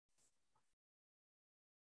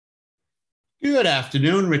Good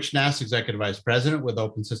afternoon. Rich Nass, Executive Vice President with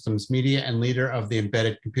Open Systems Media and leader of the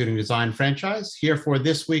Embedded Computing Design franchise, here for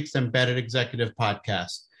this week's Embedded Executive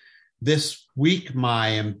Podcast. This week,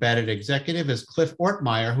 my embedded executive is Cliff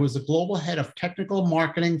Ortmeyer, who is the Global Head of Technical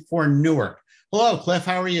Marketing for Newark. Hello, Cliff.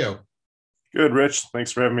 How are you? Good, Rich.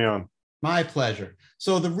 Thanks for having me on. My pleasure.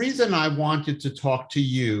 So the reason I wanted to talk to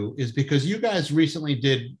you is because you guys recently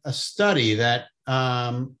did a study that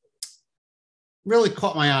really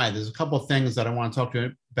caught my eye. There's a couple of things that I want to talk to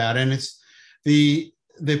you about, and it's the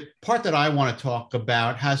part that I want to talk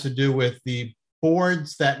about has to do with the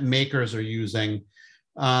boards that makers are using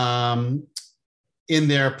in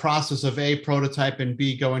their process of A, prototype, and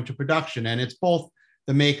B, going to production. And it's both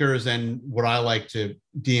the makers and what I like to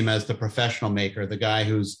deem as the professional maker, the guy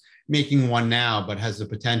who's making one now but has the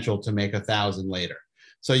potential to make 1,000 later.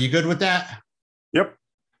 So you good with that? Yep.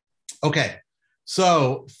 Okay.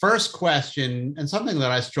 So first question, and something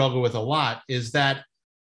that I struggle with a lot, is that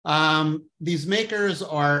these makers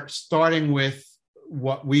are starting with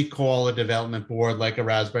what we call a development board, like a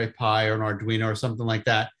Raspberry Pi or an Arduino or something like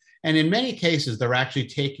that. And in many cases, they're actually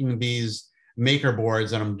taking these maker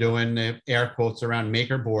boards, and I'm doing air quotes around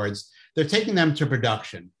maker boards, they're taking them to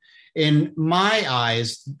production. In my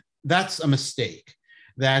eyes, that's a mistake.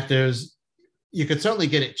 You could certainly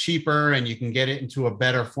get it cheaper and you can get it into a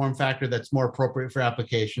better form factor that's more appropriate for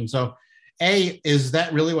application. So A, is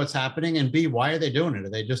that really what's happening? And B, why are they doing it? Are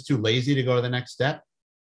they just too lazy to go to the next step?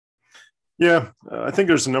 Yeah, I think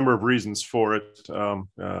there's a number of reasons for it.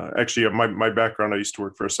 Actually, my background, I used to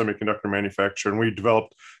work for a semiconductor manufacturer, and we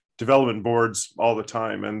developed development boards all the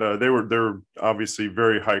time, and they're obviously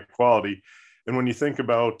very high quality. And when you think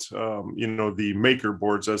about the maker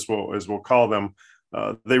boards, as we'll call them,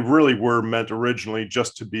 they really were meant originally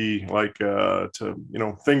just to be like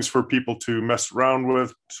things for people to mess around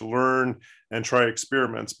with, to learn and try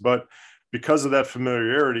experiments. But because of that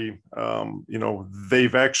familiarity,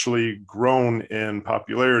 they've actually grown in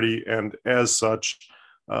popularity, and as such,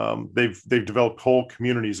 they've developed whole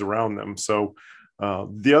communities around them. So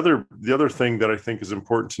the other thing that I think is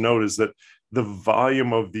important to note is that the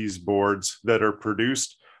volume of these boards that are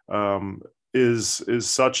produced is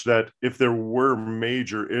such that if there were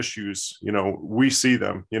major issues, we see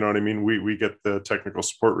them. You know what I mean? We get the technical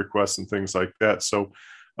support requests and things like that. So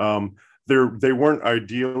they weren't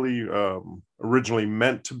ideally originally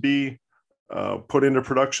meant to be put into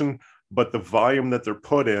production, but the volume that they're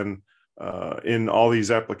put in all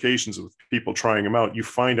these applications with people trying them out, you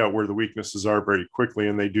find out where the weaknesses are very quickly,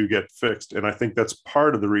 and they do get fixed. And I think that's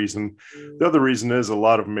part of the reason. The other reason is a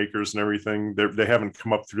lot of makers and everything, they haven't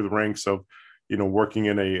come up through the ranks of working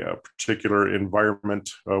in a particular environment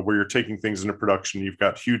where you're taking things into production. You've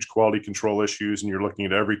got huge quality control issues, and you're looking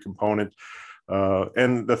at every component.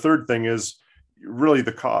 And the third thing is really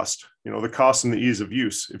the cost, the cost and the ease of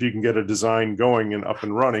use. If you can get a design going and up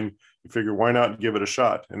and running, you figure, why not give it a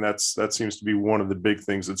shot? And that seems to be one of the big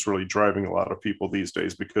things that's really driving a lot of people these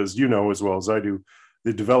days, because as well as I do,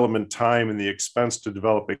 the development time and the expense to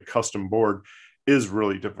develop a custom board is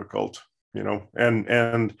really difficult,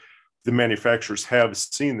 and the manufacturers have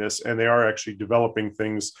seen this, and they are actually developing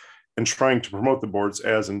things and trying to promote the boards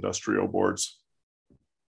as industrial boards.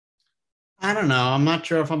 I don't know. I'm not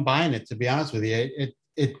sure if I'm buying it, to be honest with you.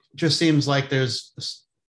 It just seems like there's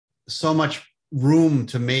so much room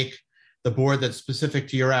to make the board that's specific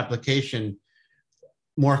to your application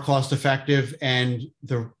more cost effective and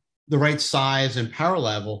the right size and power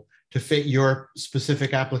level to fit your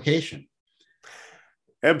specific application.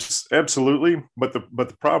 Absolutely, but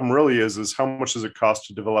the problem really is how much does it cost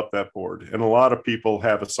to develop that board? And a lot of people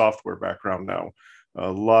have a software background now.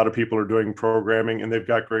 A lot of people are doing programming, and they've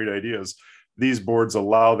got great ideas. These boards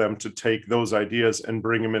allow them to take those ideas and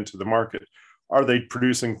bring them into the market. Are they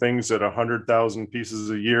producing things at 100,000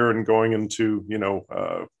 pieces a year and going into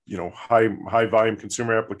high volume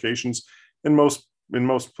consumer applications? In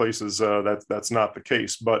most places, that's not the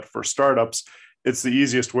case. But for startups, it's the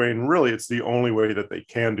easiest way, and really it's the only way that they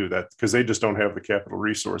can do that, because they just don't have the capital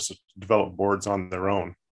resources to develop boards on their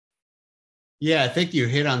own. Yeah, I think you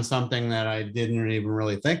hit on something that I didn't even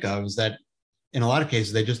really think of, is that in a lot of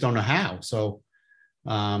cases, they just don't know how. So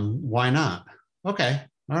why not? Okay.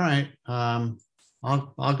 All right.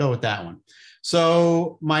 I'll go with that one.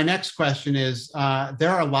 So my next question is, there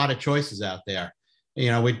are a lot of choices out there.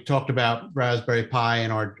 We talked about Raspberry Pi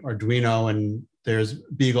and Arduino, and there's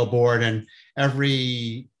BeagleBoard, and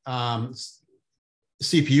every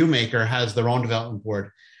CPU maker has their own development board.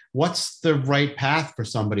 What's the right path for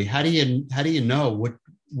somebody? How do you know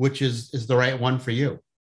which is the right one for you?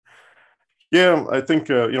 Yeah, I think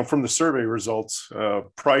from the survey results,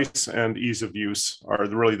 price and ease of use are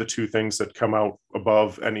really the two things that come out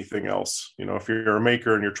above anything else. If you're a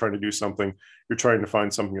maker and you're trying to do something, you're trying to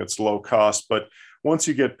find something that's low cost. But once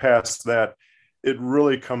you get past that, it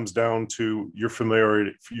really comes down to your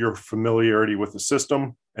familiarity with the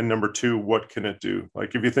system, and number two, what can it do?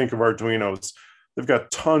 Like if you think of Arduinos, they've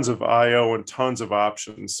got tons of I/O and tons of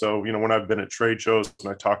options. So when I've been at trade shows and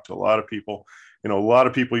I talk to a lot of people, a lot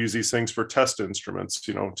of people use these things for test instruments,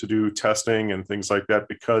 to do testing and things like that,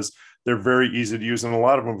 because they're very easy to use. And a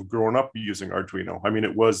lot of them have grown up using Arduino. I mean,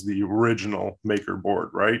 it was the original maker board,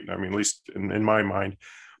 right? I mean, at least in my mind,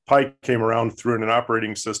 Pi came around through an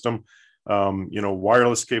operating system,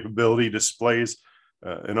 wireless capability, displays,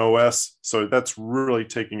 an OS. So that's really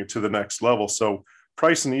taking it to the next level. So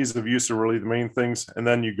price and ease of use are really the main things. And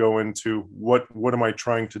then you go into what am I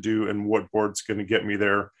trying to do and what board's going to get me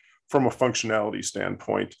there from a functionality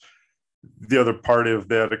standpoint. The other part of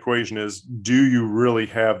that equation is, do you really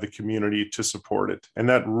have the community to support it? And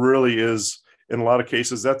that really is, in a lot of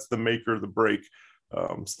cases, that's the make or the break.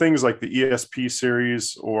 Things like the ESP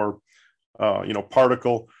series or,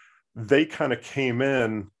 Particle, they kind of came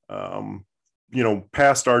in,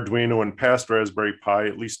 past Arduino and past Raspberry Pi,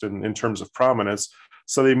 at least in terms of prominence.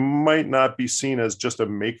 So they might not be seen as just a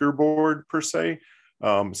maker board per se.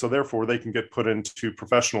 So therefore, they can get put into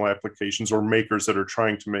professional applications or makers that are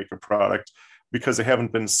trying to make a product, because they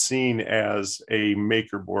haven't been seen as a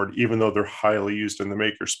maker board, even though they're highly used in the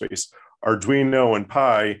maker space. Arduino and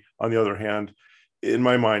Pi, on the other hand, in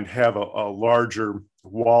my mind, have a larger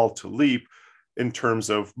wall to leap in terms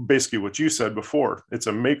of basically what you said before. It's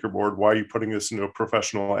a maker board. Why are you putting this into a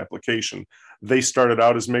professional application? They started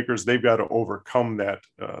out as makers. They've got to overcome that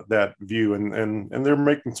view, and they're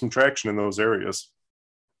making some traction in those areas.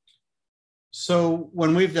 So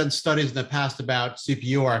when we've done studies in the past about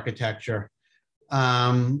CPU architecture,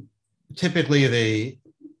 typically the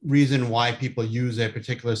reason why people use a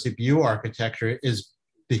particular CPU architecture is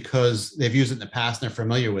because they've used it in the past and they're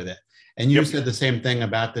familiar with it. And you said the same thing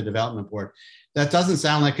about the development board. That doesn't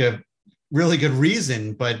sound like a really good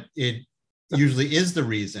reason, but it usually is the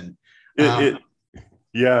reason. It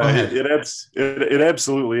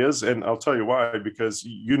absolutely is. And I'll tell you why, because,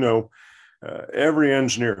 every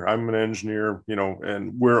engineer, I'm an engineer,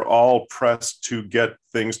 and we're all pressed to get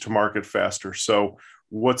things to market faster. So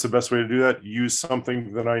what's the best way to do that? Use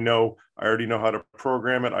something that I already know how to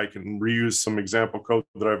program it. I can reuse some example code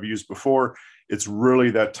that I've used before. It's really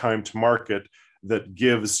that time to market that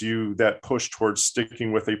gives you that push towards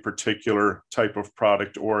sticking with a particular type of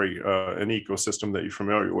product or an ecosystem that you're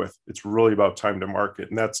familiar with. It's really about time to market.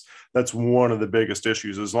 And that's one of the biggest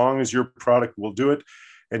issues. As long as your product will do it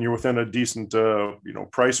and you're within a decent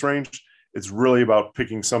price range, it's really about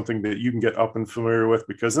picking something that you can get up and familiar with,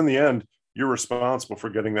 because in the end, you're responsible for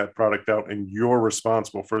getting that product out and you're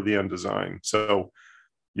responsible for the end design. So,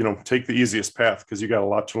 take the easiest path, because you got a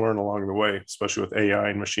lot to learn along the way, especially with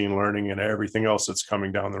AI and machine learning and everything else that's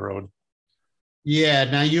coming down the road. Yeah.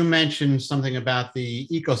 Now you mentioned something about the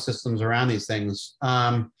ecosystems around these things.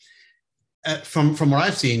 From what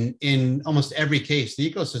I've seen, in almost every case, the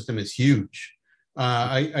ecosystem is huge.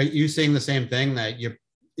 Are you saying the same thing, that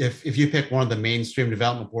if you pick one of the mainstream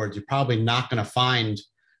development boards, you're probably not going to find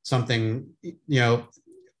something,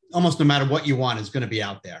 almost no matter what you want is going to be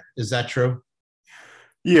out there? Is that true?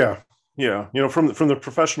 Yeah. From the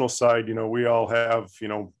professional side, we all have,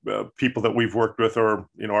 people that we've worked with, or,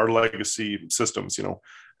 our legacy systems,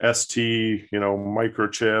 ST,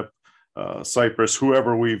 Microchip, Cypress,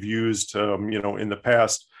 whoever we've used, in the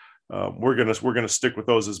past. We're gonna stick with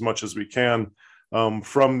those as much as we can. And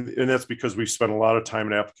that's because we've spent a lot of time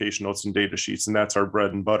in application notes and data sheets, and that's our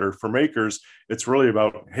bread and butter. For makers, it's really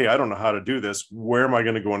about, hey, I don't know how to do this. Where am I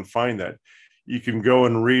going to go and find that? You can go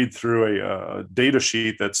and read through a data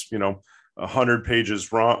sheet that's 100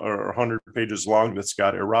 pages wrong or 100 pages long, that's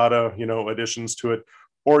got errata, additions to it.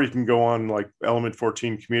 Or you can go on like Element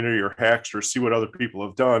 14 Community or Hackster, see what other people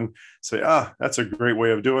have done, say, that's a great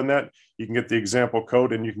way of doing that. You can get the example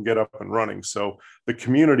code and you can get up and running. So the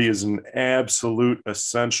community is an absolute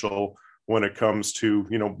essential when it comes to,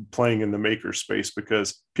 playing in the maker space,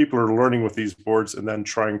 because people are learning with these boards and then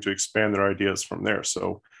trying to expand their ideas from there.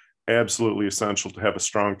 So absolutely essential to have a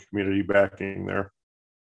strong community backing there.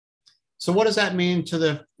 So what does that mean to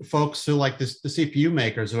the folks who like this, the CPU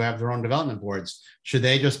makers who have their own development boards? Should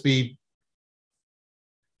they just be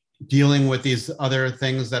dealing with these other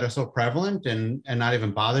things that are so prevalent and not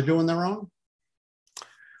even bother doing their own?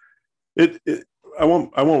 I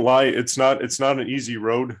won't lie. It's not an easy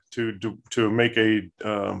road to make an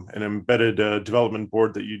embedded development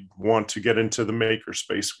board that you want to get into the maker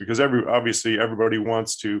space, because obviously everybody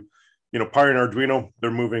wants to, Pi and Arduino,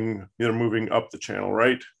 they're moving up the channel,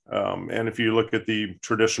 right? And if you look at the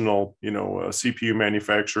traditional, CPU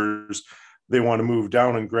manufacturers, they want to move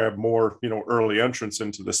down and grab more, early entrants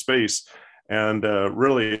into the space. And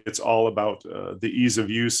really, it's all about the ease of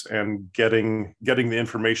use and getting the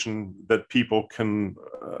information that people can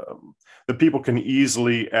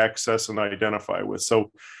easily access and identify with.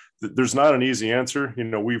 So there's not an easy answer.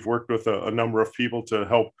 We've worked with a number of people to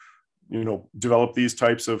help develop these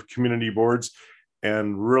types of community boards.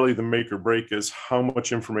 And really, the make or break is how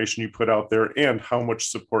much information you put out there and how much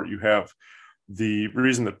support you have. The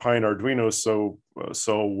reason that Pi and Arduino is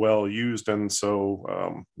so well used and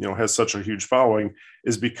so has such a huge following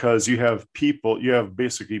is because you have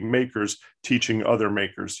basically makers teaching other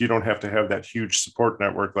makers. You don't have to have that huge support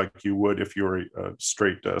network like you would if you were a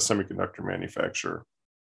straight semiconductor manufacturer.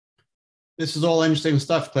 This is all interesting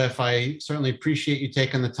stuff, Cliff. I certainly appreciate you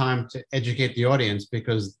taking the time to educate the audience,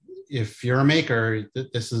 because if you're a maker,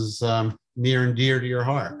 this is near and dear to your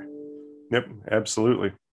heart. Yep,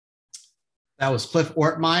 absolutely. That was Cliff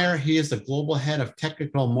Ortmeyer. He is the Global Head of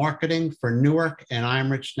Technical Marketing for Newark, and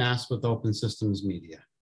I'm Rich Nass with Open Systems Media.